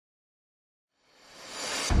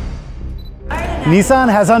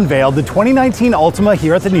Nissan has unveiled the 2019 Altima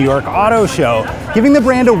here at the New York Auto Show, giving the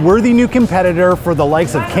brand a worthy new competitor for the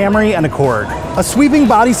likes of Camry and Accord. A sweeping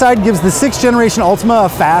body side gives the 6th generation Altima a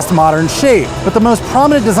fast, modern shape, but the most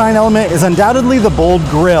prominent design element is undoubtedly the bold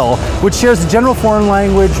grille, which shares the general foreign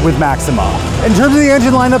language with Maxima. In terms of the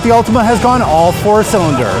engine lineup, the Altima has gone all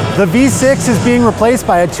 4-cylinder. The V6 is being replaced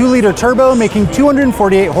by a 2-liter turbo, making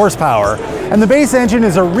 248 horsepower, and the base engine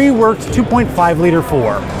is a reworked 2.5-liter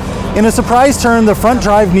 4. In a surprise turn, the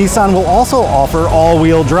front-drive Nissan will also offer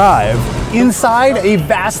all-wheel drive. Inside, a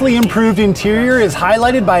vastly improved interior is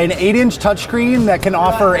highlighted by an 8-inch touchscreen that can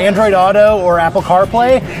offer Android Auto or Apple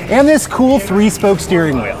CarPlay, and this cool 3-spoke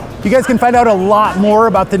steering wheel. You guys can find out a lot more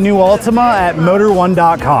about the new Altima at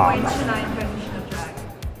motor1.com.